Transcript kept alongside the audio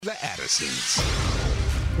The Addisons.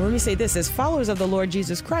 Well, let me say this. As followers of the Lord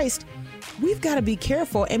Jesus Christ, we've got to be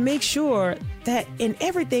careful and make sure that in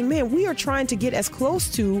everything, man, we are trying to get as close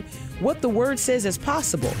to what the word says as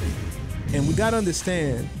possible. And we got to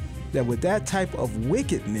understand that with that type of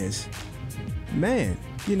wickedness, man,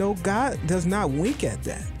 God does not wink at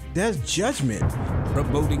that. There's judgment.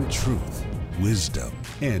 Promoting truth, wisdom,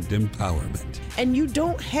 and empowerment. And you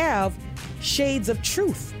don't have shades of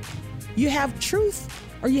truth. You have truth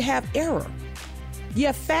or you have error. You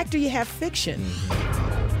have fact or you have fiction.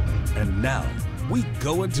 And now we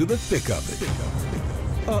go into the thick of it.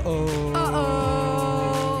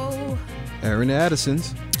 Aaron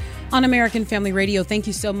Addisons. On American Family Radio, thank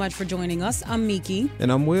you so much for joining us. I'm Miki.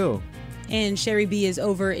 And I'm Will. And Sherry B is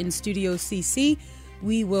over in Studio CC.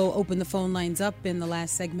 We will open the phone lines up in the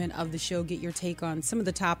last segment of the show, get your take on some of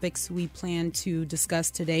the topics we plan to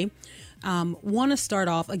discuss today. Want to start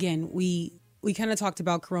off, again, we kind of talked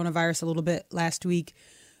about coronavirus a little bit last week,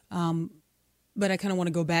 but I kind of want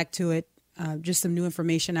to go back to it, just some new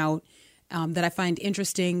information out that I find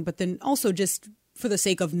interesting, but then also just for the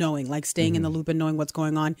sake of knowing, like staying in the loop and knowing what's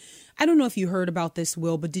going on. I don't know if you heard about this,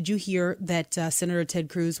 Will, but did you hear that Senator Ted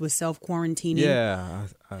Cruz was self-quarantining? Yeah.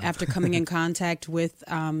 After coming in contact with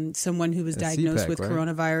someone who was diagnosed CPAC, with right?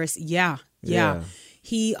 coronavirus? Yeah.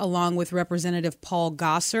 He, along with Representative Paul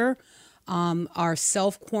Gosar, are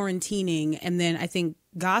self-quarantining. And then I think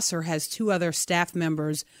Gosar has two other staff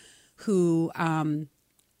members who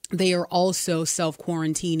they are also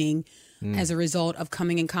self-quarantining as a result of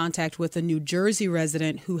coming in contact with a New Jersey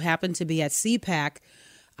resident who happened to be at CPAC.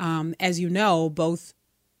 As you know, both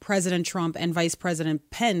President Trump and Vice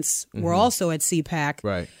President Pence were also at CPAC.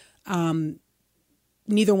 Right.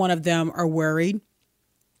 Neither one of them are worried.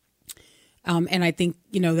 And I think,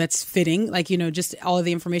 that's fitting, like, just all of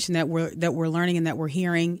the information that we're learning and that we're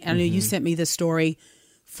hearing. And I know you sent me this story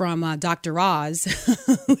from Dr. Oz.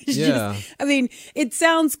 Yeah. It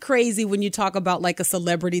sounds crazy when you talk about like a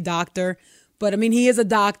celebrity doctor, but I mean, he is a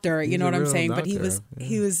doctor, you know what I'm saying? Doctor. But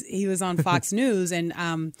he was on Fox News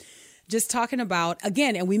and just talking about,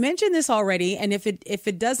 again, and we mentioned this already, and if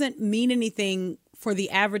it doesn't mean anything for the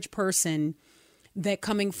average person, that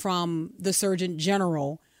coming from the Surgeon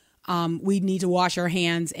General, we need to wash our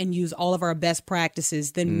hands and use all of our best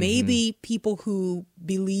practices, then maybe people who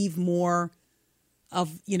believe more of,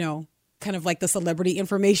 kind of like the celebrity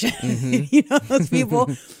information, those people,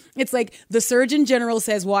 it's like the Surgeon General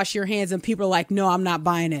says, wash your hands. And people are like, no, I'm not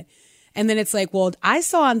buying it. And then it's like, well, I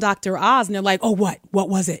saw on Dr. Oz, and they're like, oh, what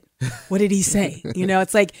was it? What did he say?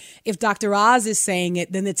 It's like, if Dr. Oz is saying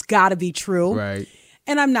it, then it's gotta be true. Right.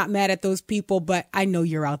 And I'm not mad at those people, but I know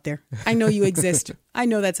you're out there. I know you exist. I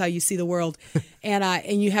know that's how you see the world.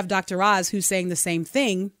 And you have Dr. Oz who's saying the same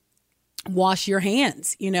thing. Wash your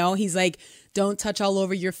hands. He's like, don't touch all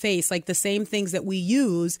over your face. Like the same things that we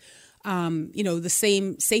use, the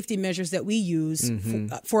same safety measures that we use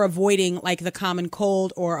for avoiding like the common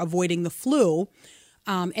cold or avoiding the flu.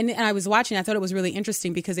 And I was watching, I thought it was really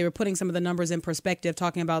interesting because they were putting some of the numbers in perspective,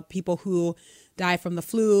 talking about people who die from the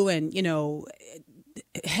flu and,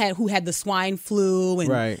 who had the swine flu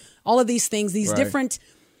and all of these things, these different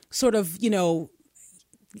sort of,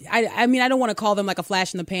 I don't want to call them like a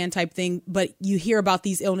flash in the pan type thing, but you hear about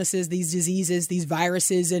these illnesses, these diseases, these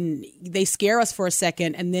viruses, and they scare us for a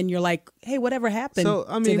second. And then you're like, hey, whatever happened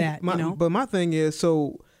to that? But my thing is,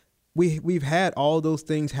 so we've had all those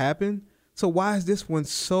things happen. So why is this one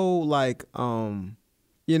so like,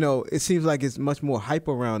 it seems like it's much more hype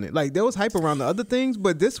around it. Like there was hype around the other things,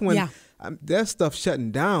 but this one, there's stuff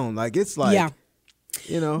shutting down. Like it's like,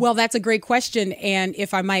 Well, that's a great question. And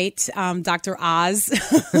if I might, Dr. Oz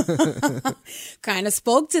kind of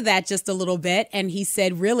spoke to that just a little bit. And he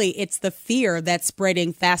said, really, it's the fear that's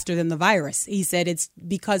spreading faster than the virus. He said it's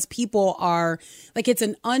because people are like, it's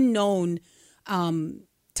an unknown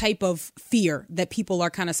type of fear that people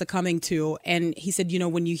are kind of succumbing to. And he said,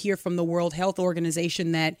 when you hear from the World Health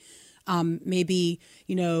Organization that maybe,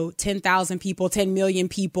 10,000 people, 10 million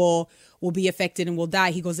people will be affected and will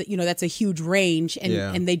die. He goes, that's a huge range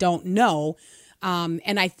and they don't know.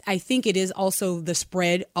 And I think it is also the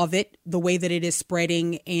spread of it, the way that it is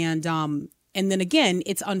spreading. And then again,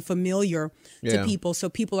 it's unfamiliar to people. So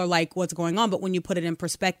people are like, what's going on? But when you put it in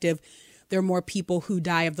perspective, there are more people who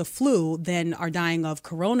die of the flu than are dying of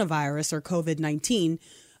coronavirus or COVID-19.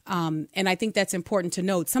 And I think that's important to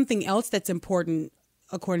note. Something else that's important,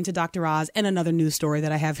 according to Dr. Oz, and another news story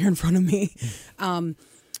that I have here in front of me,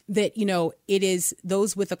 that, it is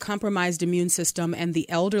those with a compromised immune system and the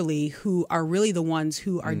elderly who are really the ones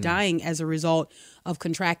who are dying as a result of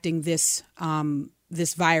contracting this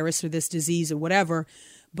virus or this disease or whatever.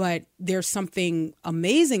 But there's something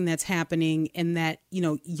amazing that's happening in that,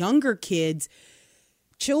 younger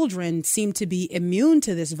children seem to be immune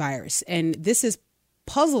to this virus. And this is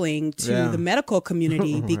puzzling to the medical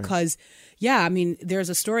community because, there's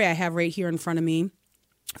a story I have right here in front of me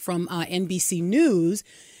from NBC News,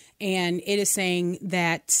 and it is saying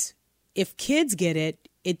that if kids get it,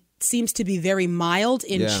 it seems to be very mild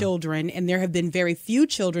in children, and there have been very few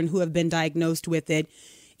children who have been diagnosed with it.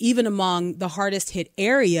 Even among the hardest hit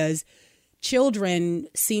areas, children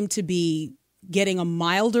seem to be getting a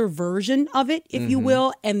milder version of it, if you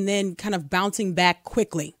will, and then kind of bouncing back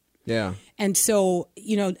quickly. Yeah. And so,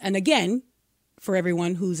 and again, for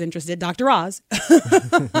everyone who's interested, Dr. Oz,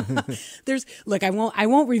 I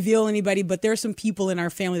won't reveal anybody, but there are some people in our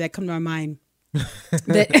family that come to my mind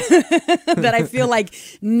that that I feel like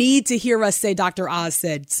need to hear us say Dr. Oz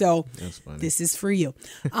said. So this is for you.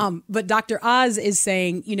 But Dr. Oz is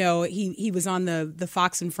saying, he was on the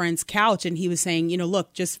Fox and Friends couch, and he was saying,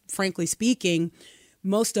 look, just frankly speaking,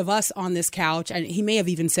 most of us on this couch, and he may have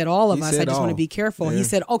even said all of us. I just want to be careful. Yeah. He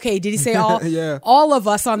said, okay, did he say all? Yeah. All of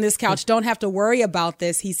us on this couch don't have to worry about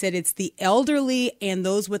this. He said it's the elderly and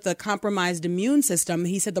those with a compromised immune system.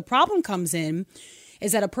 He said the problem comes in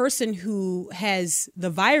is that a person who has the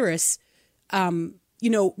virus,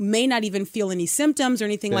 may not even feel any symptoms or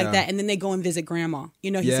anything like that, and then they go and visit grandma.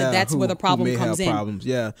 He said that's where the problem comes in. Problems.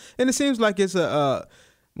 Yeah, and it seems like it's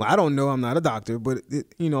well, I don't know. I'm not a doctor, but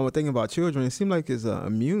I'm thinking about children. It seems like it's an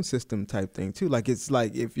immune system type thing too. Like it's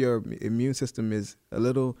like if your immune system is a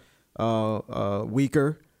little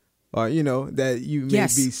weaker, or that you may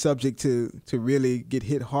be subject to really get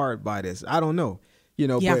hit hard by this. I don't know.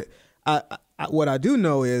 But what I do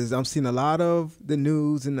know is I'm seeing a lot of the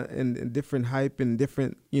news and different hype and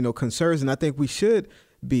different, concerns. And I think we should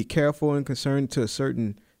be careful and concerned to a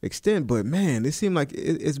certain extent. But, man, it seems like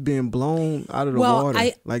it's being blown out of the water.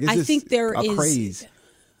 I think there is craze.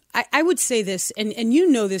 I would say this, and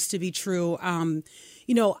this to be true. I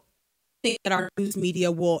think that our news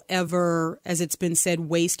media will ever, as it's been said,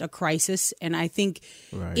 waste a crisis. And I think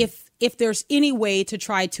if there's any way to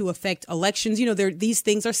try to affect elections, these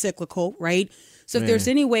things are cyclical, right? So if there's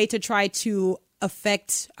any way to try to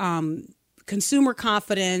affect consumer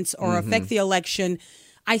confidence or affect the election,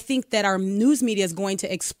 I think that our news media is going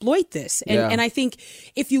to exploit this. And I think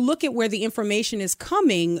if you look at where the information is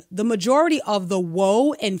coming, the majority of the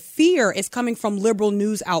woe and fear is coming from liberal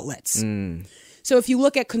news outlets. So if you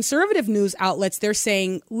look at conservative news outlets, they're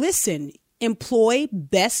saying, listen, employ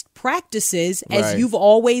best practices as you've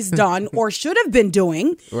always done or should have been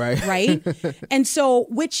doing. Right. And so,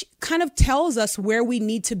 which kind of tells us where we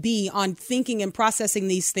need to be on thinking and processing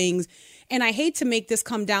these things. And I hate to make this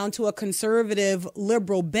come down to a conservative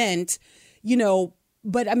liberal bent,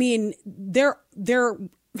 but I mean,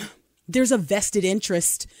 there's a vested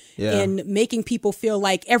interest in making people feel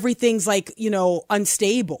like everything's like,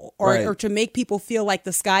 unstable or to make people feel like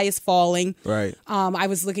the sky is falling. Right. I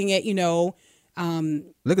was looking at, look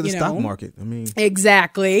at the stock market. I mean,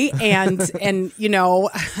 exactly. And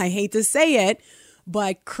I hate to say it,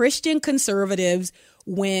 but Christian conservatives,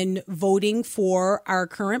 when voting for our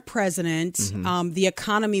current president, the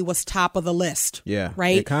economy was top of the list. Yeah.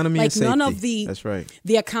 Right. The economy and safety. That's right.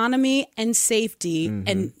 The economy and safety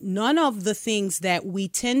and none of the things that we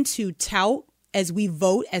tend to tout as we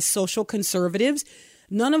vote as social conservatives,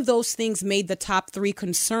 none of those things made the top 3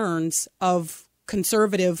 concerns of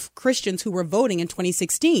conservative Christians who were voting in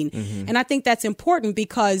 2016. And I think that's important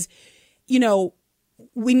because,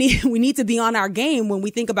 we need to be on our game when we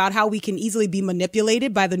think about how we can easily be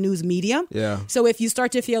manipulated by the news media. Yeah. So if you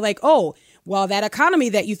start to feel like, oh, well, that economy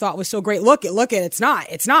that you thought was so great, look at, it's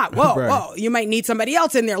not. Whoa, whoa. You might need somebody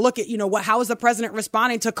else in there. Look at, how is the president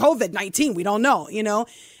responding to COVID-19? We don't know,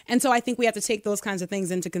 And so I think we have to take those kinds of things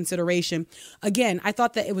into consideration. Again, I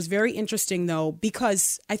thought that it was very interesting, though,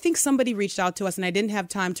 because I think somebody reached out to us and I didn't have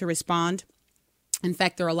time to respond. In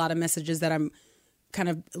fact, there are a lot of messages that I'm kind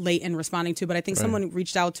of late in responding to, but I think someone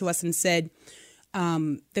reached out to us and said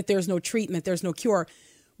that there's no treatment, there's no cure.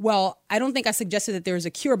 Well, I don't think I suggested that there is a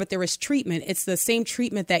cure, but there is treatment. It's the same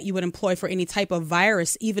treatment that you would employ for any type of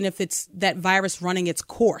virus, even if it's that virus running its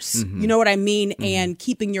course. You know what I mean? And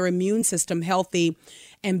keeping your immune system healthy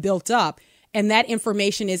and built up. And that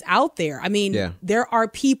information is out there. I mean, there are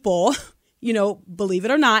people, believe it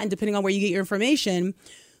or not, and depending on where you get your information,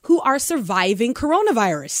 who are surviving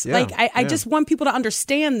coronavirus. I just want people to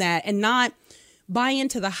understand that and not buy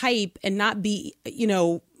into the hype and not be,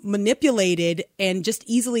 manipulated and just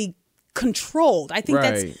easily controlled. I think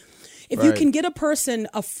If you can get a person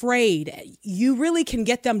afraid, you really can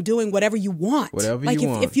get them doing whatever you want. Whatever like you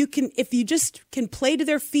if, want. if you just can play to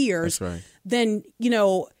their fears, That's right. then,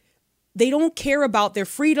 they don't care about their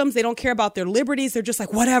freedoms. They don't care about their liberties. They're just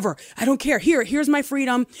like, whatever. I don't care. Here's my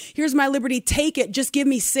freedom. Here's my liberty. Take it. Just give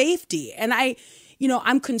me safety. And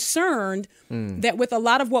I'm concerned that with a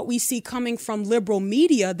lot of what we see coming from liberal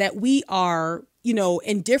media, that we are,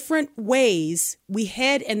 in different ways, we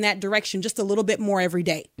head in that direction just a little bit more every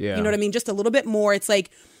day. Yeah. You know what I mean? Just a little bit more. It's like,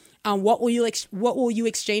 what will you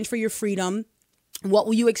exchange for your freedom? What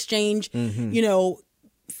will you exchange,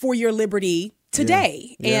 for your liberty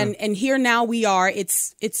today? Yeah. And here now we are,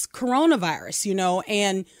 it's coronavirus,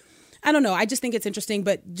 and I don't know. I just think it's interesting,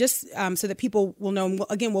 but just so that people will know,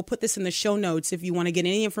 again, we'll put this in the show notes if you want to get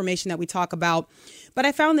any information that we talk about. But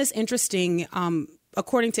I found this interesting,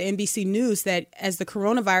 according to NBC News, that as the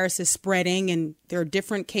coronavirus is spreading and there are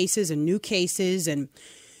different cases and new cases, and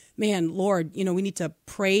man, Lord, we need to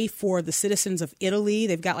pray for the citizens of Italy.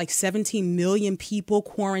 They've got like 17 million people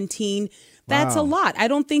quarantined. That's a lot. I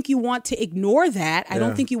don't think you want to ignore that. I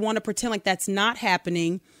don't think you want to pretend like that's not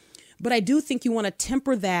happening. But I do think you want to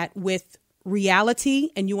temper that with reality,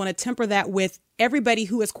 and you want to temper that with everybody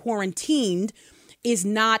who is quarantined is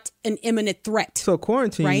not an imminent threat. So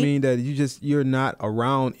quarantine right? mean that you're not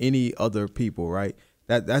around any other people, right?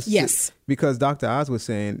 That's yes. Because Dr. Oz was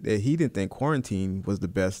saying that he didn't think quarantine was the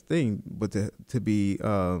best thing, but to be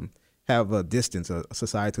have a distance, a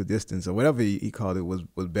societal distance, or whatever he called it was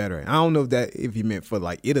better. I don't know if he meant for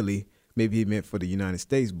like Italy, maybe he meant for the United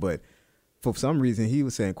States, but for some reason he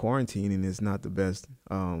was saying quarantining is not the best.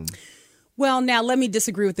 Well, now let me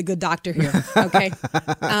disagree with the good doctor here, okay?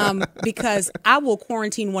 Because I will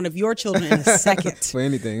quarantine one of your children in a second. For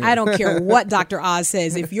anything. I don't care what Dr. Oz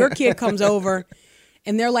says. If your kid comes over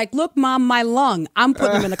and they're like, look, Mom, my lung, I'm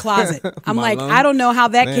putting them in the closet. I'm like, lung? I don't know how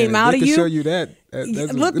that came out of you. Show you that.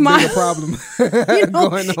 That's look, a my problem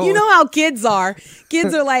going on. You know how kids are.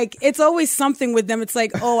 Kids are like, it's always something with them. It's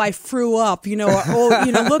like, oh, I threw up, or,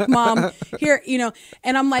 oh, look, Mom, here,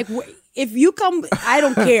 and I'm like, if you come, I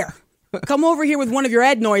don't care. Come over here with one of your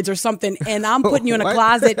adenoids or something, and I'm putting you in a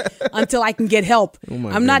closet until I can get help.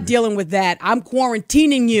 I'm not dealing with that. I'm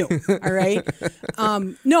quarantining you. All right.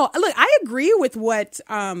 No, look, I agree with what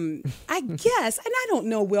I guess, and I don't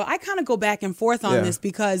know, Will. I kind of go back and forth on this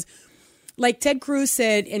because, like Ted Cruz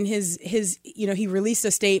said in his he released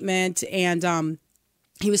a statement, and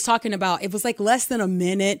he was talking about, it was like less than a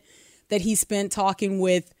minute that he spent talking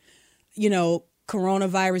with,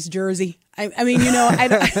 coronavirus Jersey. I mean, I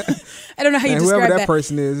don't know how you describe whoever that that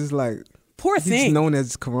person is like poor thing. He's known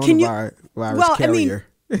as coronavirus carrier.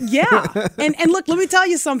 I mean, yeah. And look, let me tell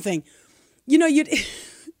you something.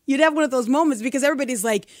 You'd have one of those moments because everybody's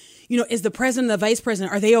like, is the president and the vice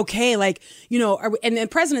president, are they okay? Like, and the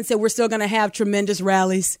president said, we're still going to have tremendous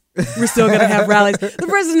rallies. We're still going to have rallies. The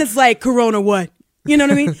president's like, Corona what? You know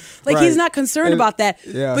what I mean? Like, right. He's not concerned about that.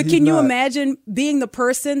 Yeah, but can you imagine being the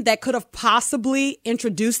person that could have possibly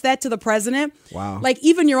introduced that to the president? Wow. Like,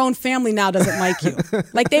 even your own family now doesn't like you.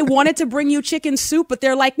 Like, they wanted to bring you chicken soup, but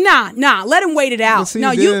they're like, nah, let him wait it out. See,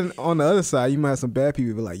 no, then on the other side, you might have some bad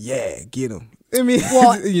people be like, yeah, get him. I mean,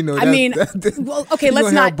 well, okay,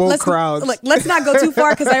 let's not go too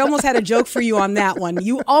far because I almost had a joke for you on that one.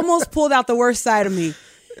 You almost pulled out the worst side of me.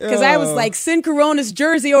 Because I was like, send Corona's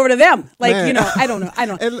jersey over to them. Like, man. I don't know.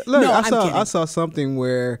 And look, no, I saw something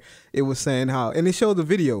where it was saying how, and it showed the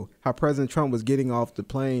video, how President Trump was getting off the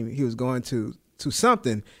plane. He was going to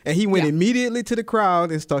something, and he went immediately to the crowd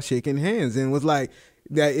and started shaking hands and was like,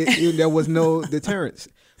 that there was no deterrence.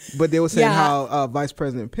 But they were saying how Vice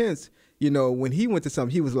President Pence, when he went to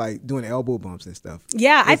something, he was like doing elbow bumps and stuff.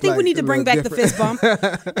 Yeah, I think we need to bring back the fist bump.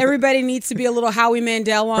 Everybody needs to be a little Howie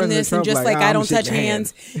Mandel on President this Trump, and just like I don't touch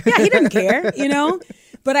hands. Yeah, he didn't care,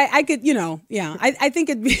 But I could, I think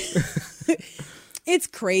it'd be it's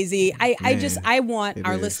crazy. I want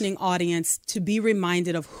our listening audience to be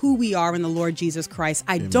reminded of who we are in the Lord Jesus Christ.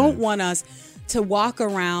 I don't want us to walk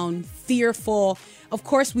around fearful. Of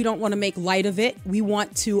course, we don't want to make light of it. We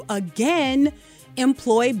want to, again,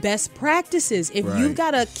 employ best practices. If you've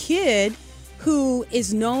got a kid who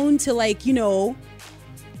is known to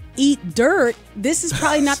eat dirt, this is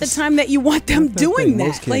probably not the time that you want them doing that.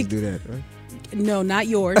 Most kids do that, right? No, not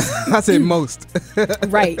yours. I said most.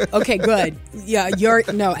 Right. Okay, good. Yeah,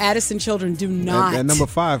 Addison children do not. That number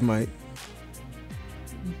 5 might.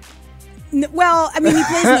 Well, I mean, he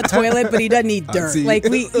plays in the toilet, but he doesn't eat dirt. Like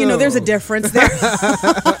there's a difference there.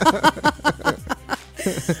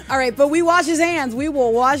 All right, but we wash his hands. We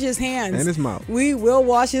will wash his hands. And his mouth. We will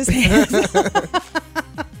wash his hands.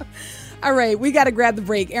 All right, we got to grab the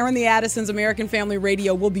break. Aaron the Addisons, American Family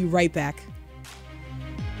Radio. We'll be right back.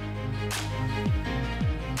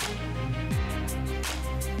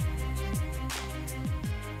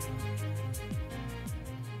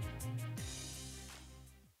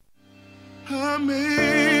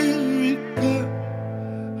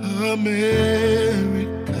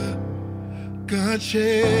 America, God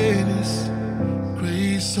shed His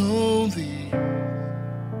grace on thee.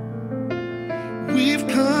 We've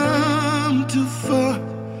come too far,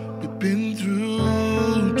 we've been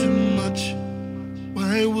through too much.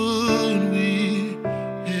 Why would we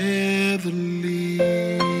ever leave?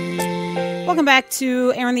 Welcome back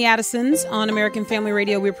to Aaron the Addisons on American Family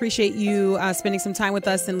Radio. We appreciate you spending some time with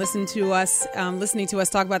us and listening to us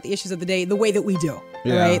talk about the issues of the day the way that we do.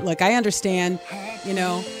 Yeah. Right? Look, I understand,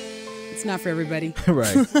 it's not for everybody.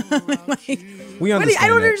 Right. We understand. I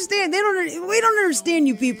don't that. understand. We don't understand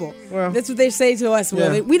you people. Well, that's what they say to us.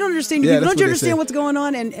 Well, yeah. We don't understand you Yeah, people. that's Don't you what they understand say. what's going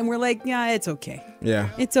on? And we're like, yeah, it's okay. Yeah.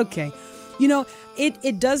 It's okay.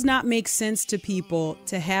 It does not make sense to people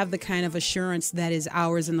to have the kind of assurance that is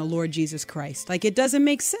ours in the Lord Jesus Christ. Like, it doesn't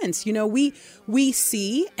make sense. We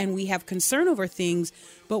see and we have concern over things,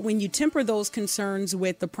 but when you temper those concerns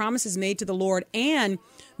with the promises made to the Lord and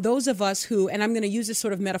those of us who, and I'm going to use this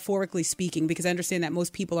sort of metaphorically speaking, because I understand that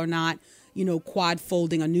most people are not, quad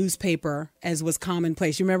folding a newspaper as was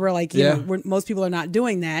commonplace. You remember, most people are not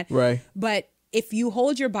doing that. Right. But if you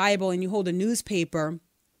hold your Bible and you hold a newspaper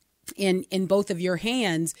in both of your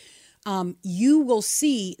hands, you will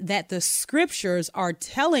see that the scriptures are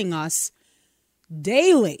telling us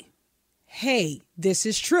daily, hey, this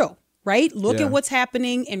is true, right? Look Yeah. at what's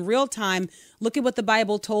happening in real time. Look at what the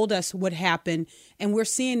Bible told us would happen. And we're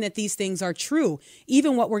seeing that these things are true.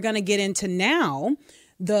 Even what we're going to get into now,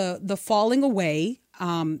 the falling away,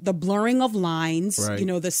 the blurring of lines,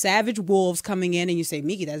 Right. The savage wolves coming in, and you say,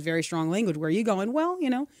 Miki, that's very strong language. Where are you going? Well,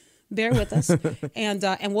 bear with us,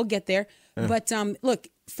 and we'll get there. But look,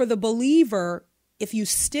 for the believer, if you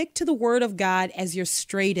stick to the Word of God as your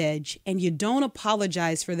straight edge and you don't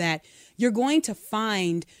apologize for that, you're going to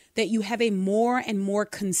find that you have a more and more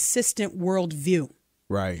consistent worldview.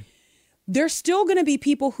 Right. There's still going to be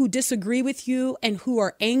people who disagree with you and who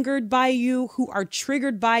are angered by you, who are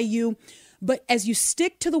triggered by you. But as you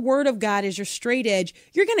stick to the Word of God as your straight edge,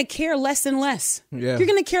 you're going to care less and less. Yeah. You're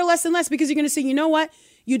going to care less and less because you're going to say, you know what?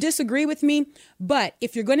 You disagree with me, but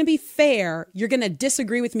if you're going to be fair, you're going to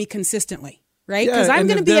disagree with me consistently, right? Yeah, Because I'm and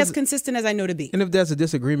going to if be there's- as consistent as I know to be. And if there's a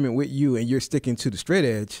disagreement with you and you're sticking to the straight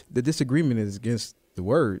edge, the disagreement is against the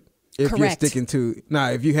word. If you're Correct. sticking to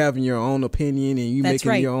if you having your own opinion and you That's making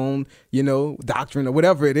right. your own, doctrine or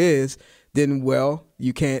whatever it is, then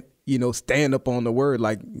you can't, stand up on the word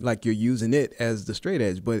like you're using it as the straight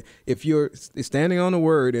edge. But if you're standing on the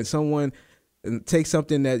word and someone takes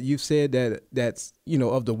something that you've said that's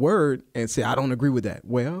of the word and say, I don't agree with that.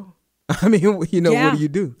 Well, I mean, what do you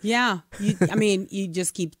do? Yeah. You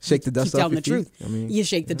just keep Shake the dust keep off telling the your feet? truth. I mean, you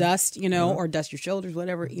shake the dust, or dust your shoulders,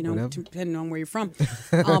 whatever, depending on where you're from.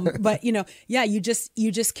 But you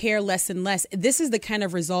just care less and less. This is the kind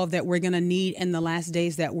of resolve that we're going to need in the last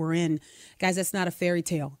days that we're in. Guys, that's not a fairy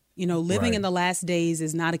tale. Living Right. in the last days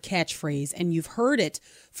is not a catchphrase, and you've heard it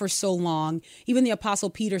for so long. Even the Apostle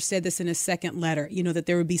Peter said this in his second letter, that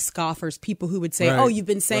there would be scoffers, people who would say, Right. oh, you've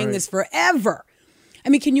been saying Right. this forever. I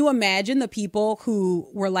mean, can you imagine the people who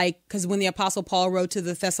were like, because when the Apostle Paul wrote to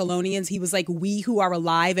the Thessalonians, he was like, we who are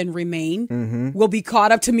alive and remain will be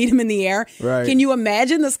caught up to meet him in the air. Right. Can you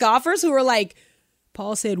imagine the scoffers who were like,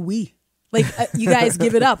 Paul said we. Like, you guys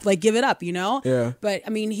give it up. Like, give it up, Yeah. But, I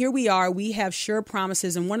mean, here we are. We have sure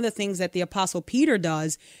promises. And one of the things that the Apostle Peter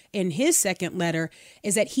does in his second letter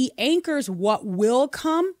is that he anchors what will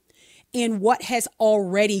come in what has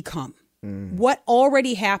already come. What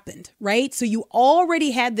already happened, right? So you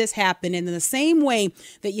already had this happen. And in the same way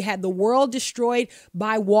that you had the world destroyed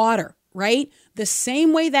by water, right? The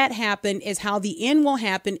same way that happened is how the end will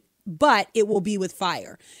happen, but it will be with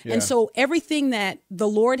fire. Yeah. And so everything that the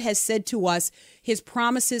Lord has said to us, his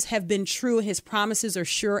promises have been true. His promises are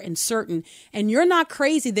sure and certain. And you're not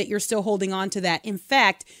crazy that you're still holding on to that. In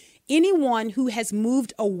fact, anyone who has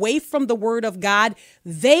moved away from the word of God,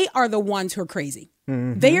 they are the ones who are crazy.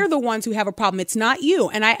 They are the ones who have a problem. It's not you.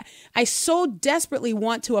 And I so desperately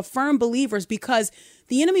want to affirm believers because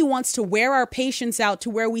the enemy wants to wear our patience out to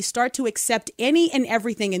where we start to accept any and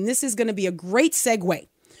everything. And this is going to be a great segue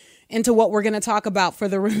into what we're going to talk about for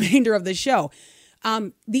the remainder of the show.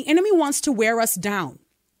 The enemy wants to wear us down,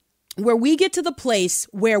 where we get to the place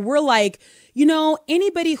where we're like,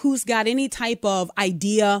 anybody who's got any type of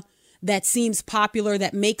idea that seems popular,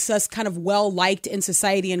 that makes us kind of well-liked in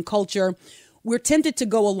society and culture, we're tempted to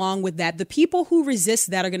go along with that. The people who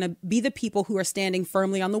resist that are going to be the people who are standing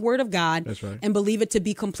firmly on the word of God. That's right. And believe it to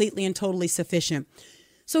be completely and totally sufficient.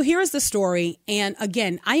 So here is the story. And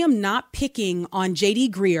again, I am not picking on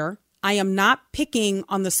J.D. Greear. I am not picking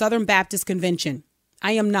on the Southern Baptist Convention.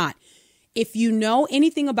 I am not. If you know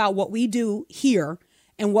anything about what we do here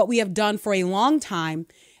and what we have done for a long time,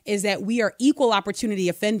 is that we are equal opportunity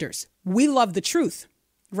offenders. We love the truth,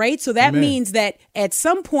 right? So that Amen. means that at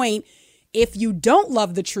some point, if you don't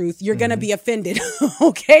love the truth, you're going to be offended.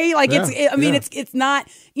 Okay. Like it's not,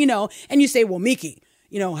 and you say, well, Miki,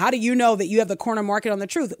 how do you know that you have the corner market on the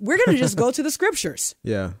truth? We're going to just go to the scriptures.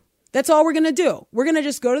 Yeah. That's all we're going to do. We're going to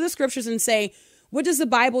just go to the scriptures and say, what does the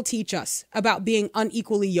Bible teach us about being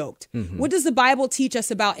unequally yoked? Mm-hmm. What does the Bible teach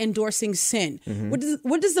us about endorsing sin? Mm-hmm.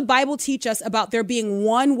 What does the Bible teach us about there being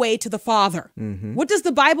one way to the Father? Mm-hmm. What does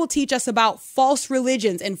the Bible teach us about false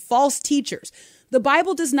religions and false teachers? The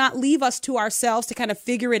Bible does not leave us to ourselves to kind of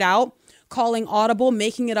figure it out, calling audible,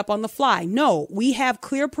 making it up on the fly. No, we have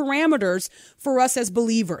clear parameters for us as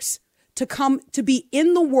believers to come to be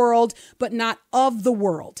in the world, but not of the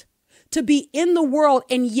world. To be in the world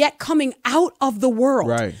and yet coming out of the world.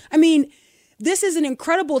 Right. I mean, this is an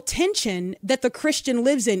incredible tension that the Christian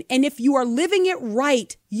lives in. And if you are living it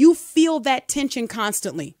right, you feel that tension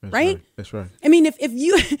constantly, right? That's right. I mean, if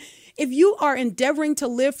you if you are endeavoring to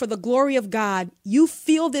live for the glory of God, you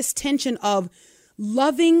feel this tension of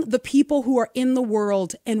loving the people who are in the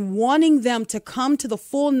world and wanting them to come to the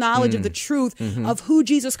full knowledge of the truth of who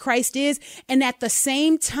Jesus Christ is. And at the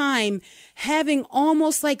same time, having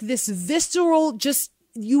almost like this visceral,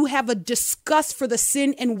 you have a disgust for the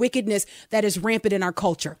sin and wickedness that is rampant in our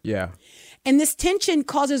culture. Yeah. And this tension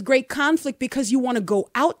causes great conflict because you want to go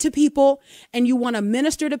out to people and you want to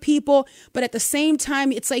minister to people. But at the same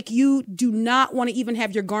time, it's like you do not want to even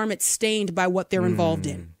have your garments stained by what they're involved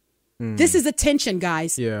in. This is a tension,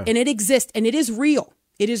 guys. Yeah. And it exists and it is real.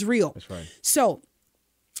 It is real. That's right. So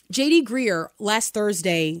J.D. Greear last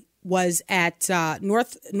Thursday was at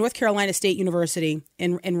North Carolina State University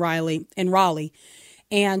in Raleigh.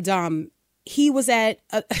 And he was at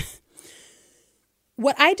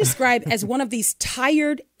what I describe as one of these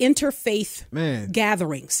tired interfaith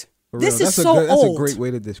gatherings. For this real. is so old. That's a great way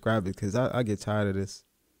to describe it because I get tired of this.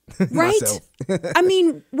 Right? myself. I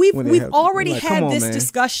mean, we've already like, had come on, this man.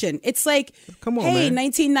 discussion. It's like, Come on, hey, man.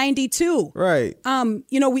 1992. Right.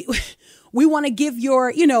 We want to give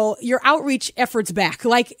your outreach efforts back.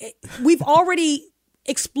 Like we've already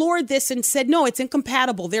explored this and said, no, it's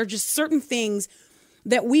incompatible. There are just certain things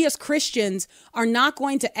that we as Christians are not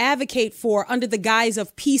going to advocate for under the guise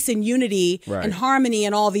of peace and unity and harmony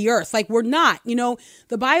in all the earth. Like we're not,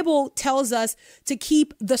 the Bible tells us to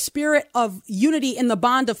keep the spirit of unity in the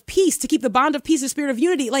bond of peace, to keep the bond of peace, the spirit of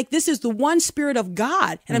unity. Like this is the one spirit of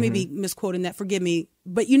God. And I may be misquoting that. Forgive me.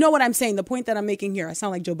 But you know what I'm saying? The point that I'm making here, I sound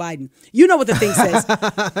like Joe Biden. You know what the thing says.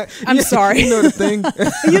 I'm sorry. You know the thing.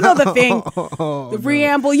 You know the thing. The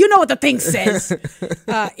preamble. You know what the thing says.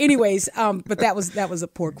 Anyways, but that was a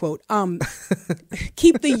poor quote.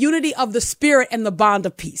 Keep the unity of the spirit and the bond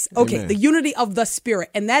of peace. Okay, Amen. The unity of the spirit.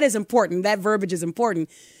 And that is important. That verbiage is important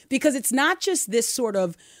because it's not just this sort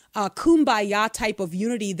of kumbaya type of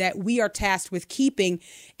unity that we are tasked with keeping.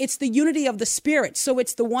 It's the unity of the spirit. So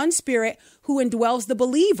it's the one spirit who indwells the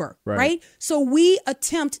believer, right? So we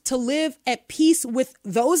attempt to live at peace with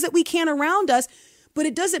those that we can around us, but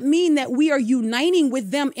it doesn't mean that we are uniting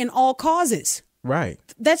with them in all causes. Right.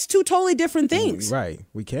 That's two totally different things. Right.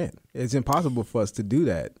 We can't. It's impossible for us to do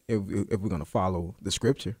that if we're going to follow the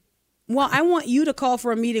scripture. Well, I want you to call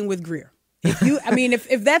for a meeting with Greer. If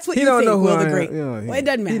that's what you think, we'll agree. Well, it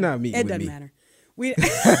doesn't matter. He's not meeting it with doesn't me. matter.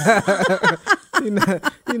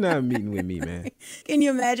 You're not meeting with me, man. Can you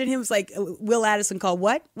imagine him? Was like Will Addison called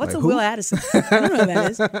what? What's Like a who? Will Addison? I don't know who that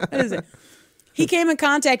is. What is it? He came in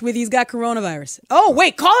contact with. He's got coronavirus. Oh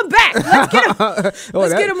wait, call him back. Let's get him.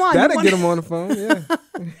 Let's get him on. That'll get him on the phone. Yeah.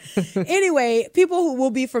 Anyway, people who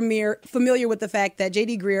will be familiar with the fact that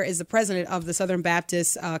J.D. Greear is the president of the Southern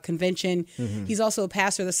Baptist Convention. Mm-hmm. He's also a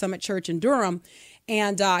pastor of the Summit Church in Durham.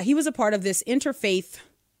 And he was a part of this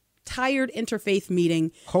tired interfaith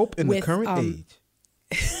meeting. Hope in with, the current age.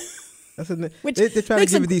 That's which they try to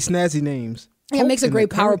makes give it these snazzy names. Yeah, it makes a Hope in great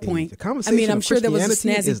the current PowerPoint. age. The conversation I mean, I'm of sure there was a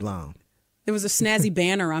Christianity and snazzy Islam. There was a snazzy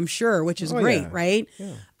banner, I'm sure, which is great, yeah. right?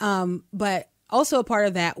 Yeah. But also a part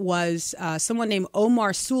of that was someone named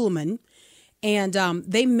Omar Suleiman. And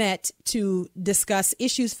they met to discuss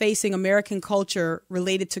issues facing American culture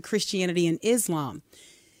related to Christianity and Islam.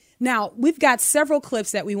 Now, we've got several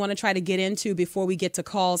clips that we want to try to get into before we get to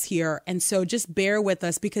calls here. And so just bear with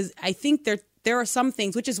us because I think there are some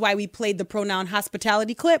things, which is why we played the pronoun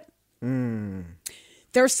hospitality clip.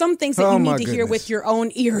 There are some things that Oh, you my need to hear with goodness. your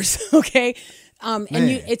own ears, okay? And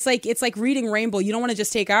Man. it's like reading Rainbow. You don't want to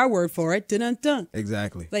just take our word for it. Dun-dun-dun.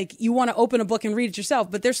 Exactly. Like you want to open a book and read it yourself,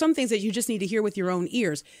 but there's some things that you just need to hear with your own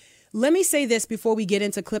ears. Let me say this before we get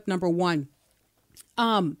into clip number 1.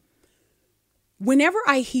 Whenever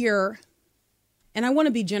I hear, and I want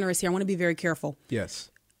to be generous here, I want to be very careful. Yes.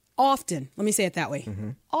 Often, let me say it that way.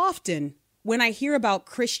 Often when I hear about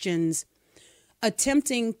Christians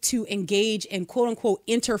attempting to engage in quote unquote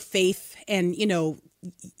interfaith and,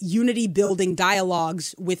 unity building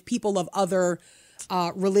dialogues with people of other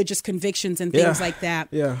religious convictions and things like that.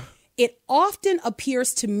 Yeah. It often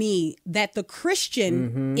appears to me that the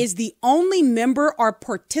Christian is the only member or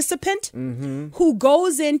participant who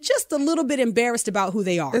goes in just a little bit embarrassed about who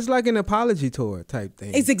they are. It's like an apology tour type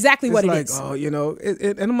thing. It's exactly what it like, is. Oh,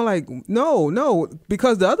 and I'm like, no,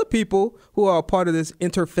 because the other people who are a part of this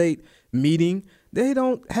interfaith meeting, they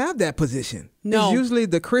don't have that position. No. It's usually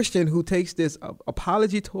the Christian who takes this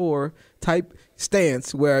apology tour type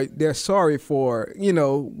stance where they're sorry for,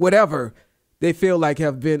 whatever they feel like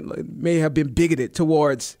may have been bigoted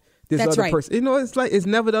towards this That's other right. person. It's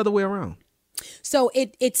never the other way around. So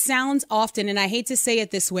it sounds often, and I hate to say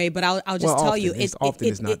it this way, but I'll just tell often. you, It's often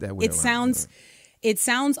it's not that way It around.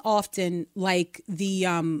 sounds often like the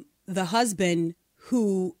husband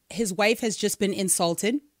who his wife has just been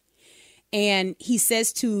insulted, and he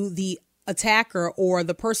says to the attacker or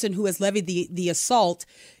the person who has levied the assault,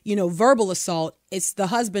 verbal assault. It's the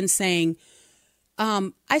husband saying,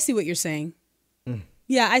 "I see what you're saying.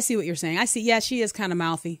 Yeah, I see what you're saying. I see. Yeah, she is kind of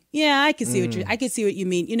mouthy. Yeah, I can see I can see what you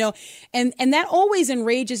mean. And that always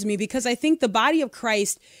enrages me because I think the body of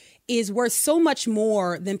Christ is worth so much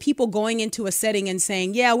more than people going into a setting and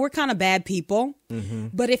saying, yeah, we're kind of bad people.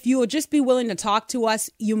 But if you would just be willing to talk to us,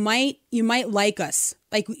 you might like us.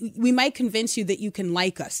 Like we might convince you that you can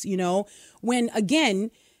like us, when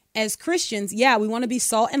again, as Christians, yeah, we want to be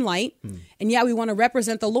salt and light and yeah, we want to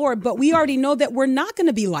represent the Lord, but we already know that we're not going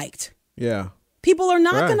to be liked. Yeah. People are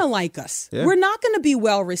not Right. going to like us. Yeah. We're not going to be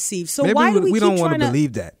well received. So Maybe why do we keep don't want trying to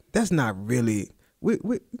believe that? That's not really.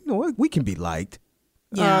 We can be liked.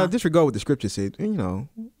 Yeah. Disregard what the scripture said.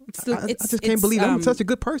 I just can't believe I'm such a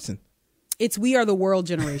good person. It's we are the world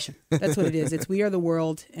generation. That's what it is. It's we are the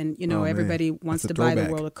world, and Oh, man. everybody wants That's to a buy the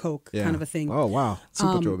throwback. world of Coke, Yeah. kind of a thing. Oh wow,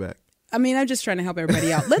 super throwback. I mean, I'm just trying to help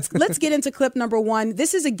everybody out. Let's get into clip number 1.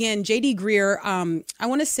 This is again J.D. Greear. I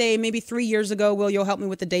want to say maybe 3 years ago. Will, you'll help me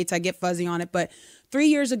with the dates. I get fuzzy on it, but 3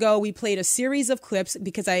 years ago we played a series of clips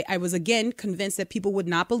because I was again convinced that people would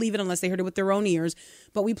not believe it unless they heard it with their own ears.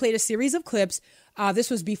 But we played a series of clips. This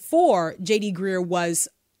was before J.D. Greear was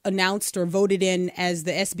announced or voted in as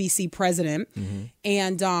the SBC president,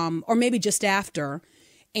 and or maybe just after.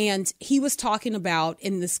 And he was talking about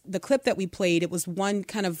in the clip that we played, it was one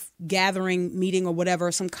kind of gathering meeting or whatever,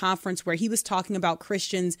 some conference where he was talking about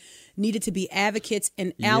Christians needed to be advocates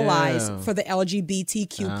and allies Yeah. for the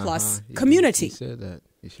LGBTQ plus community. He said that.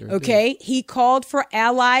 He sure Okay. He called for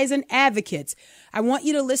allies and advocates. I want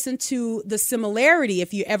you to listen to the similarity,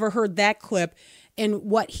 if you ever heard that clip, and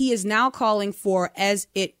what he is now calling for as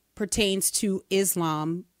it pertains to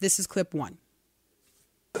Islam. This is clip 1.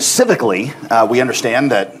 Civically, we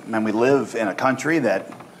understand that, and we live in a country that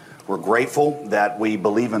we're grateful that we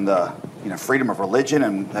believe in the freedom of religion,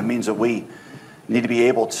 and that means that we need to be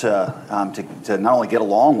able to not only get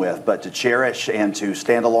along with, but to cherish and to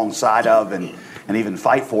stand alongside of and even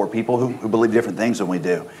fight for people who believe different things than we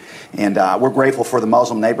do. And we're grateful for the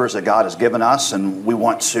Muslim neighbors that God has given us, and we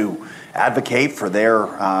want to advocate for their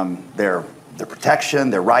protection,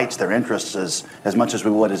 their rights, their interests as much as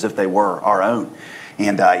we would as if they were our own.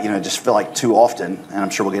 And just feel like too often, and I'm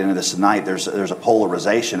sure we'll get into this tonight, there's a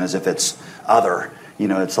polarization as if it's other.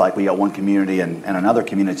 It's like we got one community and another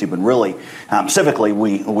community, but really, civically,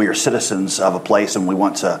 we are citizens of a place, and we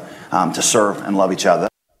want to serve and love each other.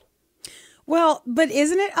 Well, but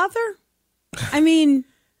isn't it other? I mean,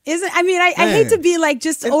 I hate to be like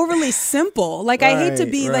just overly simple. Like I hate to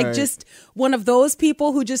be like just one of those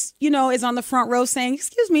people who just, is on the front row saying,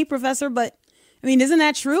 "Excuse me, professor, but I mean, isn't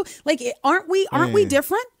that true? Like, aren't we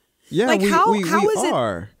different?" Yeah, like how is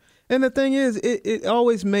it? And the thing is, it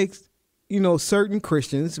always makes, certain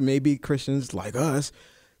Christians, maybe Christians like us,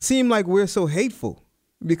 seem like we're so hateful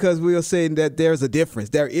because we are saying that there's a difference.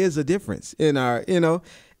 There is a difference in our,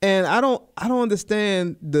 and I don't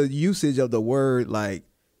understand the usage of the word like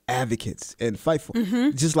advocates and fight for,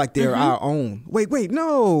 just like they're our own. Wait,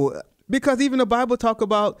 no, because even the Bible talk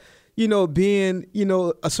about, being,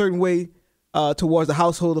 a certain way towards the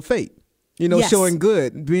household of faith. Yes. showing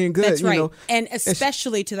good, being good. That's right. You know, And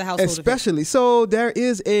especially to the household of faith. especially. So there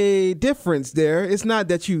is a difference there. It's not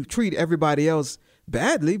that you treat everybody else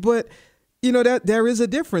badly, but that there is a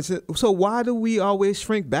difference. So why do we always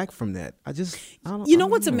shrink back from that? I don't. You know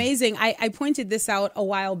what's amazing? I pointed this out a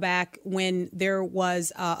while back when there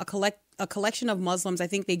was a collection of Muslims. I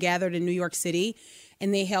think they gathered in New York City,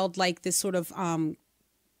 and they held like this sort of,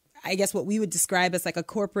 I guess what we would describe as like a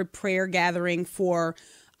corporate prayer gathering for,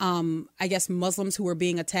 I guess, Muslims who were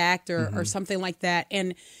being attacked or something like that.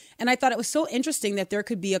 And I thought it was so interesting that there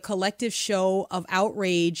could be a collective show of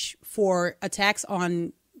outrage for attacks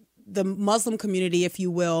on the Muslim community, if you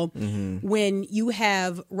will, when you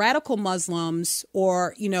have radical Muslims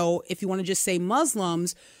or, if you want to just say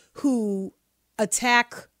Muslims who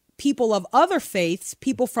attack people of other faiths,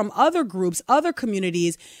 people from other groups, other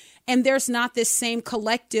communities, and there's not this same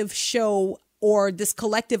collective show or this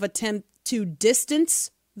collective attempt to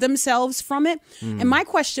distance themselves from it. And my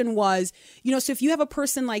question was, so if you have a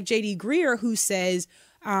person like J.D. Greear who says,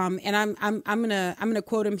 and I'm gonna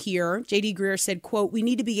quote him here. J.D. Greear said, quote, "We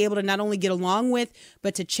need to be able to not only get along with,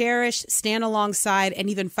 but to cherish, stand alongside, and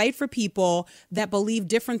even fight for people that believe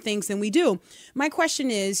different things than we do." My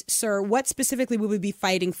question is, sir, what specifically would we be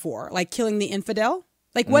fighting for? Like killing the infidel?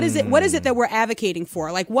 Like, what is it? What is it that we're advocating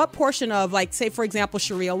for? Like, what portion of, like, say, for example,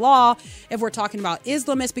 Sharia law, if we're talking about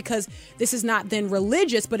Islamists, because this is not then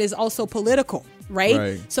religious, but is also political,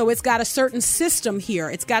 right? So it's got a certain system here.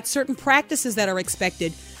 It's got certain practices that are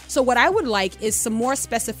expected. So what I would like is some more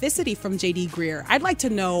specificity from J.D. Greear. I'd like to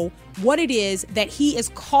know what it is that he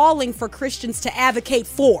is calling for Christians to advocate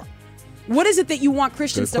for. What is it that you want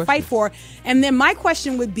Christians to fight for? And then my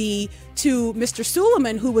question would be to Mr.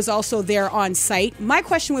 Suleiman, who was also there on site. My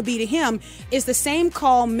question would be to him, is the same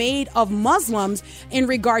call made of Muslims in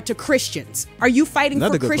regard to Christians? Are you fighting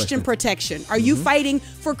for Christian protection? Are you fighting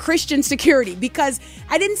for Christian security? Because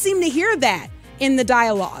I didn't seem to hear that in the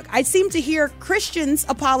dialogue. I seem to hear Christians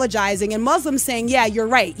apologizing and Muslims saying, yeah, you're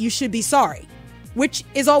right, you should be sorry, which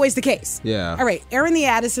is always the case. Yeah. All right, Aaron the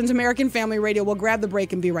Addisons, American Family Radio. We'll grab the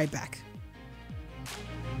break and be right back.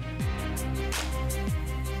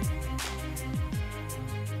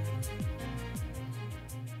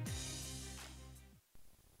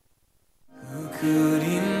 Could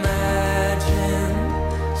imagine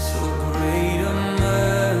so great a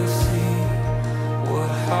mercy. What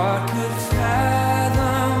heart could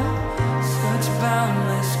fathom such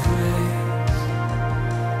boundless grace?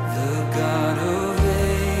 The God of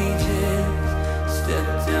ages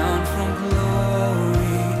stepped down from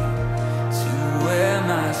glory to wear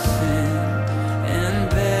my sin and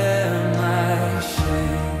bear my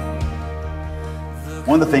shame.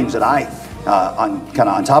 One of the things that I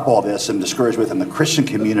on top of all this and discouraged within the Christian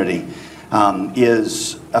community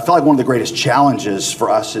is I feel like one of the greatest challenges for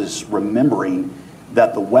us is remembering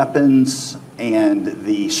that the weapons and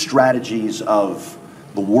the strategies of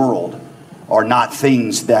the world are not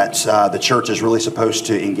things that the church is really supposed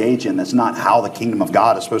to engage in. That's not how the kingdom of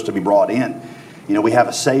God is supposed to be brought in. We have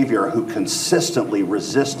a Savior who consistently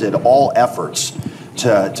resisted all efforts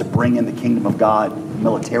to bring in the kingdom of God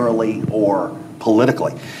militarily or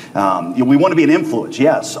politically. We want to be an influence,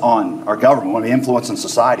 yes, on our government. We want to be an influence in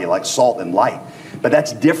society like salt and light. But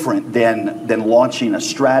that's different than launching a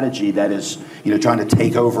strategy that is, trying to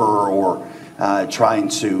take over or trying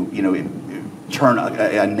to, turn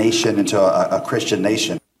a nation into a Christian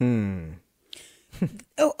nation. Who's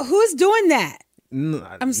doing that?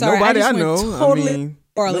 I'm sorry. Nobody I went know. Totally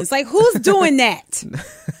Orleans. Like, who's doing that?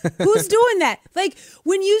 Who's doing that? Like,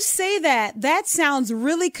 when you say that, that sounds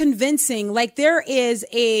really convincing. Like, there is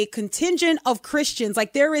a contingent of Christians.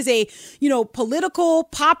 Like, there is a, political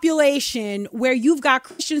population where you've got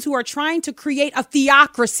Christians who are trying to create a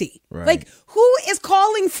theocracy. Right. Like, who is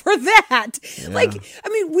calling for that? Yeah. Like,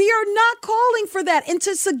 we are not calling for that. And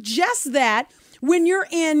to suggest that when you're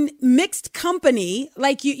in mixed company,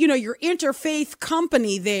 like your interfaith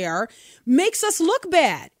company there, makes us look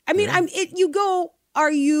bad. You go,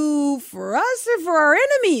 are you for us or for our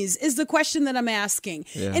enemies is the question that I'm asking.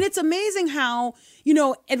 Yeah. And it's amazing how,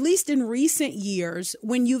 at least in recent years,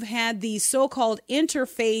 when you've had these so-called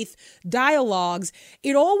interfaith dialogues,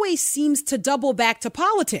 it always seems to double back to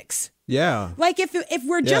politics. Yeah. Like if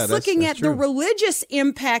we're just looking at the religious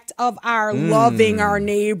impact of our loving our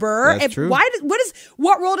neighbor,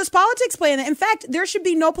 what role does politics play in it? In fact, there should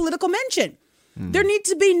be no political mention. There needs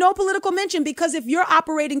to be no political mention, because if you're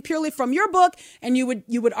operating purely from your book, and you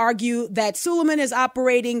would argue that Suleiman is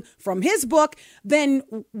operating from his book, then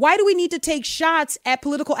why do we need to take shots at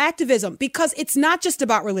political activism? Because it's not just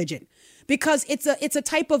about religion. because it's a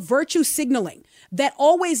type of virtue signaling that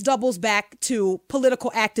always doubles back to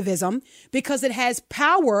political activism because it has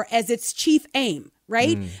power as its chief aim,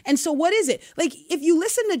 right? And so what is it? Like, if you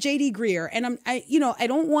listen to J.D. Greear, and I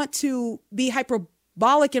don't want to be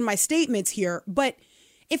hyperbolic in my statements here, but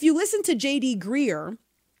if you listen to J.D. Greear,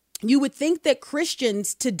 you would think that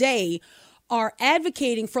Christians today are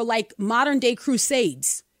advocating for like modern day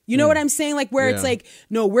crusades. You know what I'm saying? Like where it's like,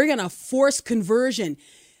 no, we're going to force conversion.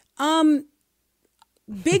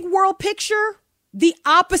 Big world picture, the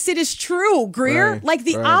opposite is true, Greer. Right, like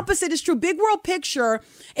the opposite is true. Big world picture,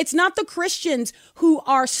 it's not the Christians who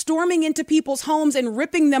are storming into people's homes and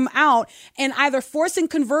ripping them out and either forcing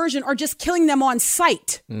conversion or just killing them on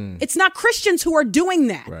sight. It's not Christians who are doing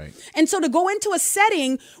that. Right. And so to go into a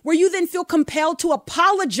setting where you then feel compelled to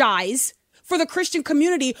apologize for the Christian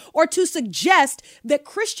community or to suggest that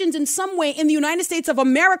Christians in some way in the United States of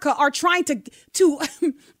America are trying to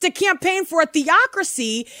campaign for a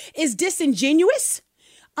theocracy is disingenuous.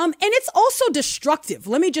 And it's also destructive.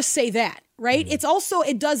 Let me just say that, right? It's also,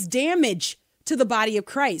 it does damage to the body of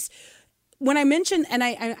Christ. When I mentioned, and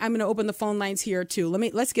I'm going to open the phone lines here too.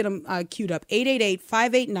 Let's get them queued up.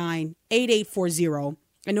 888-589-8840.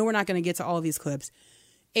 I know we're not going to get to all of these clips.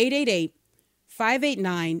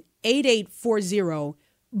 888-589-8840.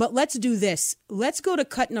 But let's do this. Let's go to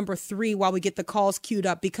cut number 3 while we get the calls queued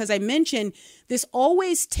up, because I mentioned this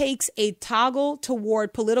always takes a toggle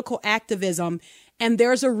toward political activism. And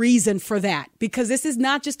there's a reason for that, because this is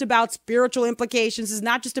not just about spiritual implications. This is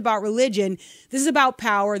not just about religion. This is about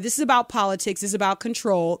power. This is about politics. This is about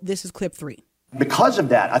control. This is clip 3. Because of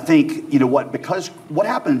that, I think, because what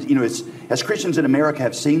happens, is as Christians in America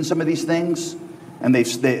have seen some of these things and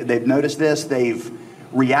they've noticed this, they've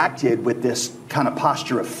reacted with this kind of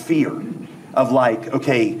posture of fear of like,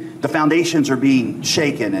 okay, the foundations are being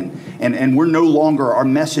shaken and we're no longer, our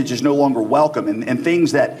message is no longer welcome. And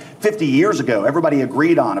things that 50 years ago everybody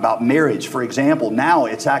agreed on about marriage, for example, now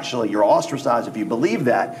it's actually, you're ostracized if you believe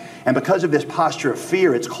that. And because of this posture of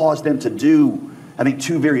fear, it's caused them to do, I think,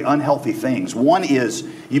 2 very unhealthy things. One is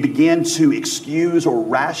you begin to excuse or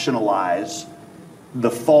rationalize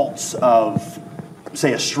the faults of,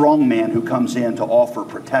 say, a strong man who comes in to offer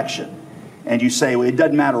protection. And you say, well, it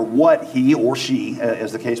doesn't matter what he or she,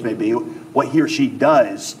 as the case may be, what he or she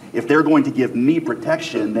does. If they're going to give me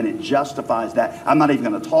protection, then it justifies that. I'm not even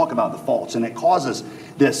going to talk about the faults. And it causes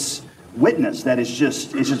this witness that is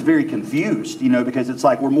just very confused, because it's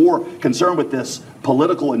like we're more concerned with this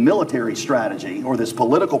political and military strategy or this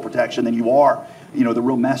political protection than you are, the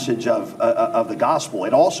real message of the gospel.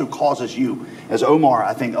 It also causes you, as Omar,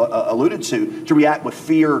 I think, alluded to react with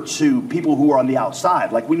fear to people who are on the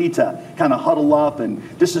outside. Like we need to kind of huddle up and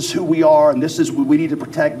this is who we are and we need to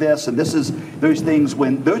protect this and this is those things,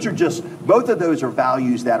 when those are just, both of those are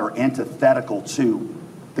values that are antithetical to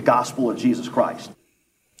the gospel of Jesus Christ.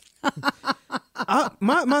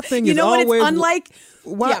 My thing is what always, it's unlike.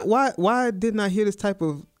 Why didn't I hear this type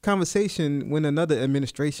of conversation when another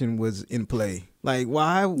administration was in play? Like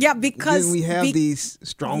why? Yeah, because didn't we have these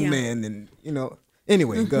strong men and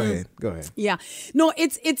Anyway, go ahead. Yeah, no,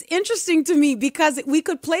 it's interesting to me because we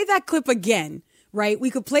could play that clip again, right?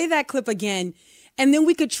 We could play that clip again. And then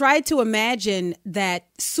we could try to imagine that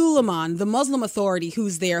Suleiman, the Muslim authority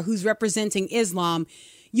who's there, who's representing Islam,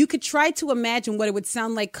 you could try to imagine what it would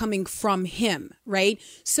sound like coming from him, right?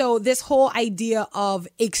 So this whole idea of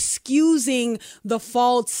excusing the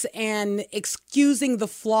faults and excusing the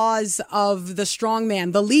flaws of the strong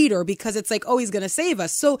man, the leader, because it's like, oh, he's going to save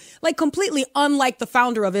us. So like completely unlike the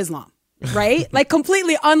founder of Islam. Right? Like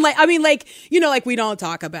completely unlike, like we don't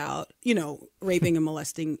talk about, raping and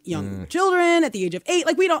molesting young children at the age of 8.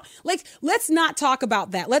 Like we don't, let's not talk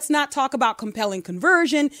about that. Let's not talk about compelling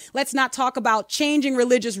conversion. Let's not talk about changing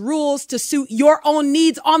religious rules to suit your own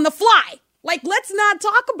needs on the fly. Like, let's not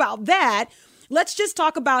talk about that. Let's just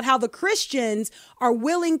talk about how the Christians are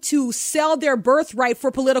willing to sell their birthright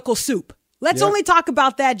for political soup. Let's only talk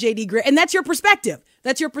about that, J.D. Greear. And that's your perspective.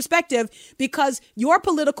 That's your perspective because your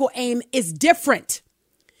political aim is different.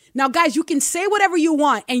 Now, guys, you can say whatever you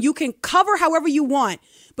want and you can cover however you want,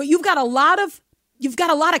 but you've got a lot of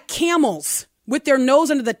camels with their nose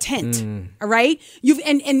under the tent. All right.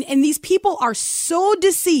 And these people are so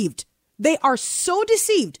deceived. They are so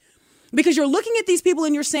deceived because you're looking at these people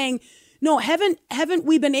and you're saying, no, haven't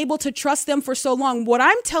we been able to trust them for so long? What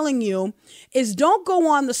I'm telling you is don't go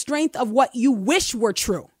on the strength of what you wish were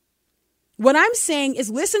true. What I'm saying is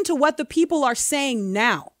listen to what the people are saying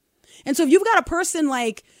now. And so if you've got a person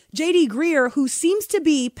like J.D. Greear who seems to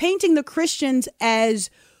be painting the Christians as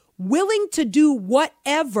willing to do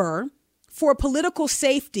whatever for political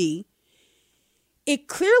safety, it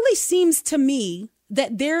clearly seems to me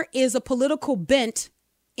that there is a political bent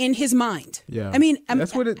in his mind. Yeah. I mean, am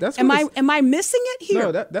I missing it here?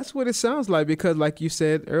 No, that's what it sounds like, because like you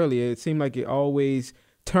said earlier, it seemed like it always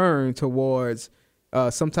turned towards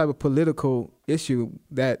some type of political issue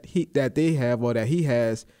that they have or that he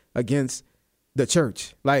has against the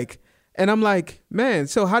church. Like, and I'm like, man,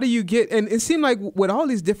 so how do you get, and it seemed like with all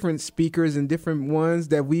these different speakers and different ones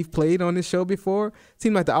that we've played on this show before, it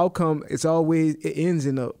seemed like the outcome is always, it ends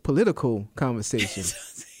in a political conversation.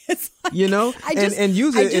 It's like, and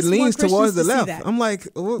usually it leans towards the left. I'm like,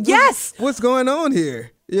 what's going on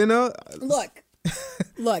here? Look,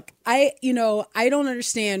 I don't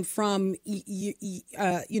understand from,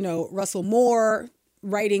 Russell Moore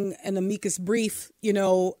writing an amicus brief,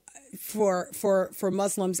 for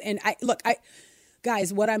Muslims. And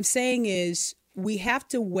guys, what I'm saying is we have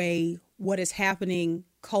to weigh what is happening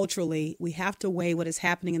culturally. We have to weigh what is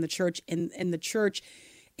happening in the church, and the church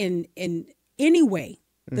in any way,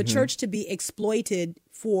 the church to be exploited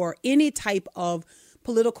for any type of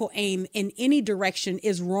political aim in any direction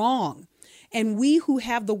is wrong. And we who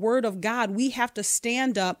have the word of God, we have to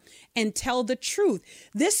stand up and tell the truth.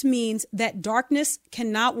 This means that darkness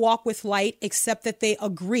cannot walk with light except that they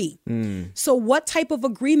agree. So what type of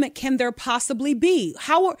agreement can there possibly be?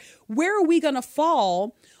 Where are we going to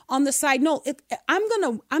fall on the side? No, I'm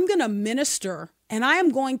going to minister, and I am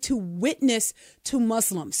going to witness to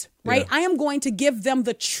Muslims, right? Yeah. I am going to give them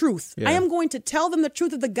the truth. Yeah. I am going to tell them the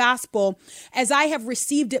truth of the gospel as I have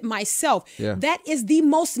received it myself. Yeah. That is the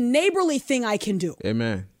most neighborly thing I can do.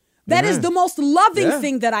 Amen. That is the most loving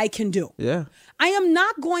thing that I can do. Yeah. I am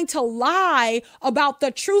not going to lie about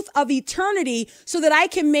the truth of eternity so that I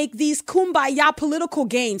can make these kumbaya political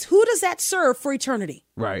gains. Who does that serve for eternity?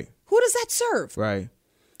 Right. Who does that serve? Right.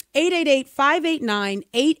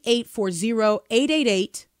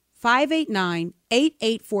 888-589-8840,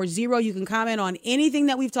 888-589-8840. You can comment on anything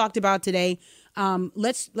that we've talked about today.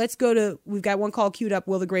 Let's go to, we've got one call queued up.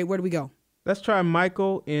 Will the Great, where do we go? Let's try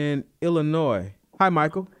Michael in Illinois. Hi,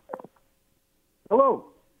 Michael. Hello.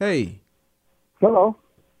 Hey. Hello.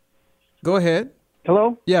 Go ahead.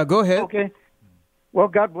 Hello? Yeah, go ahead. Okay. Well,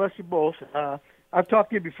 God bless you both. I've talked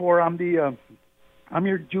to you before. I'm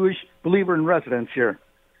your Jewish believer in residence here.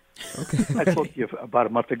 Okay. I spoke to you about a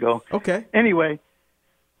month ago. Okay. Anyway,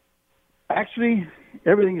 actually,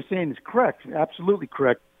 everything you're saying is correct, absolutely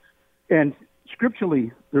correct. And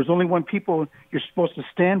scripturally, there's only one people you're supposed to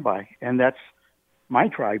stand by, and that's my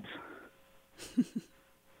tribes,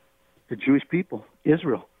 the Jewish people,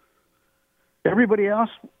 Israel. Everybody else,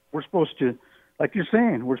 we're supposed to, like you're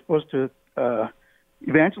saying, we're supposed to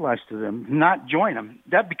evangelize to them, not join them.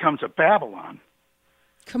 That becomes a Babylon.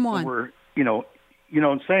 Come on. We're, you know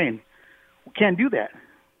what I'm saying? We can't do that.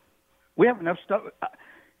 We have enough stuff.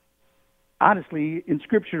 Honestly, in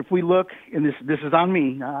Scripture, if we look, and this is on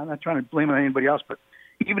me, I'm not trying to blame it on anybody else, but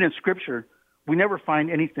even in Scripture, we never find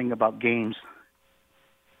anything about games.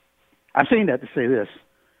 I'm saying that to say this,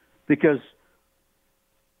 because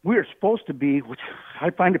we're supposed to be, which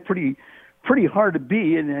I find it pretty hard to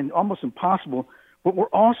be and almost impossible, but we're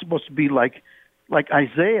all supposed to be like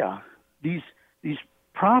Isaiah, these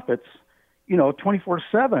prophets,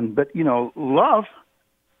 24/7, but love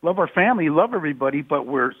our family, love everybody, but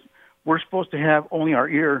we're supposed to have only our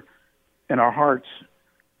ear and our hearts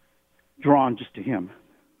drawn just to Him.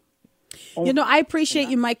 I appreciate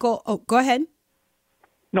you, Michael. Oh, go ahead.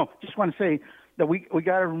 No, just want to say that we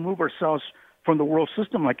got to remove ourselves from the world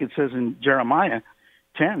system, like it says in Jeremiah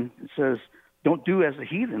 10. It says, "Don't do as the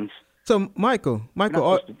heathens." So, Michael,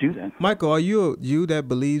 to do that. Michael, are you a Jew that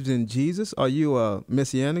believes in Jesus? Are you a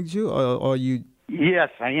Messianic Jew, or are you? Yes,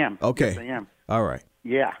 I am. Okay, yes, I am. All right.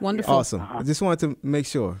 Yeah. Wonderful. Awesome. I just wanted to make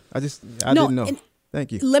sure. I didn't know.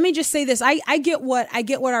 Thank you. Let me just say this. I get what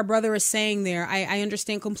our brother is saying there. I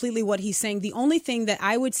understand completely what he's saying. The only thing that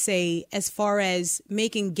I would say as far as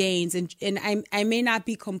making gains, and I may not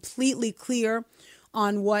be completely clear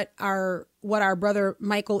on what our brother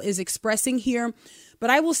Michael is expressing here, but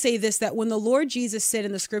I will say this, that when the Lord Jesus said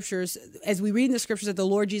in the scriptures, as we read in the scriptures that the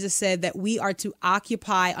Lord Jesus said that we are to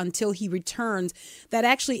occupy until He returns, that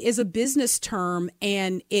actually is a business term,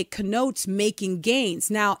 and it connotes making gains.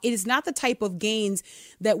 Now, it is not the type of gains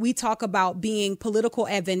that we talk about being political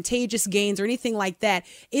advantageous gains or anything like that.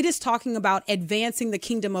 It is talking about advancing the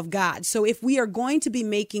kingdom of God. So if we are going to be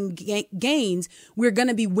making gains, we're going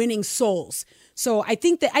to be winning souls. So I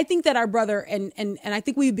think that our brother, and I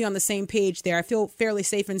think we'd be on the same page there. I feel fairly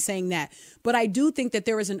safe in saying that. But I do think that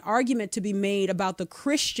there is an argument to be made about the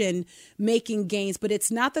Christian making gains, but it's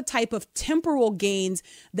not the type of temporal gains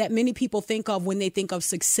that many people think of when they think of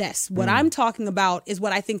success. What I'm talking about is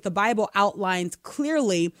what I think the Bible outlines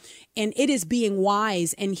clearly, and it is being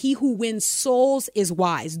wise, and he who wins souls is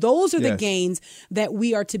wise. Those are the gains that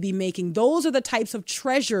we are to be making. Those are the types of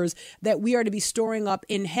treasures that we are to be storing up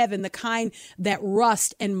in heaven, the kind that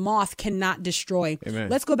rust and moth cannot destroy. Amen.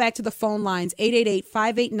 Let's go back to the phone lines,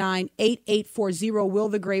 888-589-8840. Will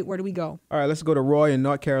the Great, where do we go? All right, let's go to Roy in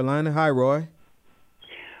North Carolina. Hi, Roy.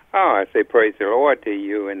 Oh, I say praise the Lord to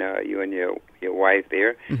you and your wife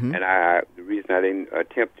there. And the reason I didn't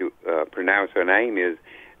attempt to pronounce her name is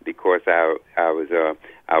because I was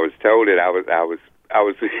told that I was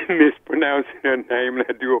mispronouncing her name, and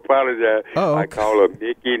I do apologize. Oh, okay. I call her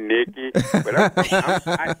Nikki, but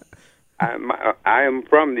I am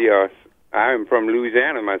from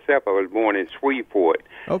Louisiana myself. I was born in Shreveport.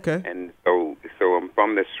 Okay. And so I'm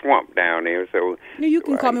from the swamp down there. So You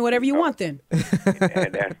can call me whatever you want then.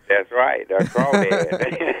 that's right.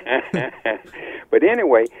 Crawdad. But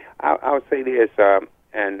anyway, I'll say this,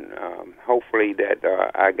 and hopefully that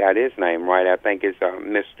I got his name right. I think it's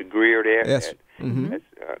Mr. Greer there. Yes.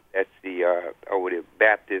 That's the over the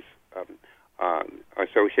Baptist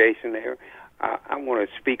Association there. I want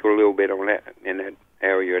to speak a little bit on that in that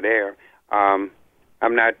area there. I'm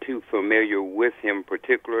not too familiar with him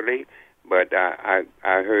particularly, but I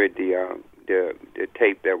heard the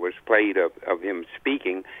tape that was played of him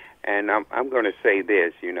speaking, and I'm going to say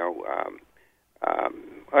this.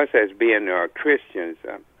 Us as being Christians,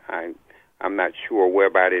 I'm not sure where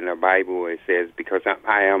about in the Bible it says, because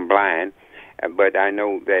I am blind, but I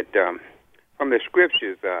know that from the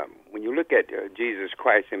scriptures, when you look at Jesus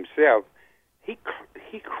Christ himself, he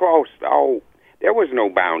crossed all. There was no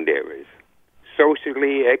boundaries,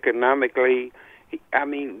 socially, economically.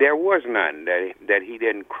 There was none that he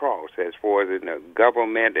didn't cross as far as in the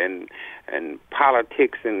government and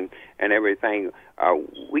politics and everything.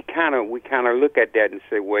 We kind of look at that and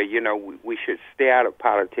say, well, we should stay out of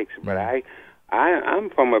politics. But I'm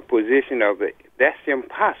from a position of that's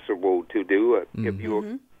impossible to do if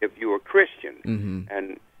you're a Christian.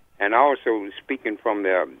 And also speaking from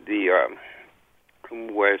the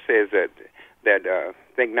where it says that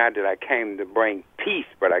think not that I came to bring peace,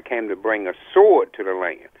 but I came to bring a sword to the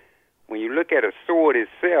land. When you look at a sword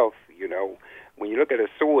itself, when you look at a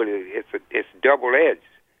sword, it's double-edged.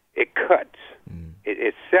 It cuts.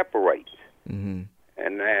 It separates. And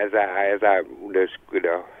as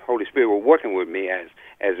the Holy Spirit was working with me,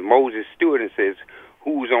 as Moses stood and says,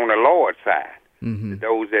 "Who's on the Lord's side?"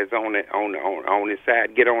 Those that's on his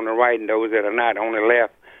side get on the right, and those that are not on the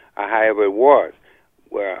left, or however it was.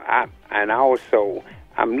 Well,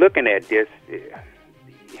 I'm looking at this.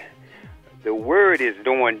 The word is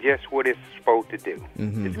doing just what it's supposed to do.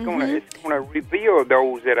 It's gonna reveal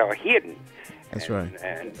those that are hidden. That's right.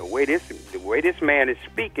 And the way this man is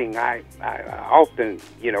speaking, I often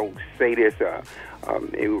say this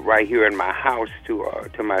right here in my house to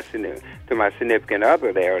my significant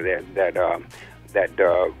other there that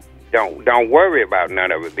don't worry about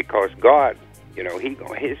none of it, because God. He's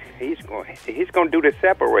going to do the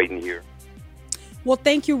separating here. Well,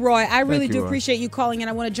 thank you, Roy. I really do appreciate you calling in.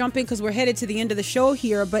 I want to jump in because we're headed to the end of the show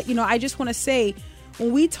here. But, I just want to say,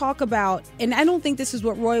 when we talk about, and I don't think this is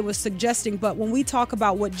what Roy was suggesting, but when we talk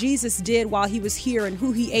about what Jesus did while he was here and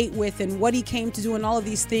who he ate with and what he came to do and all of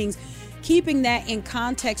these things, keeping that in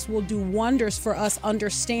context will do wonders for us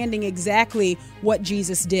understanding exactly what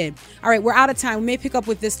Jesus did. All right, we're out of time. We may pick up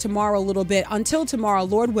with this tomorrow a little bit. Until tomorrow,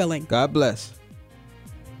 Lord willing. God bless.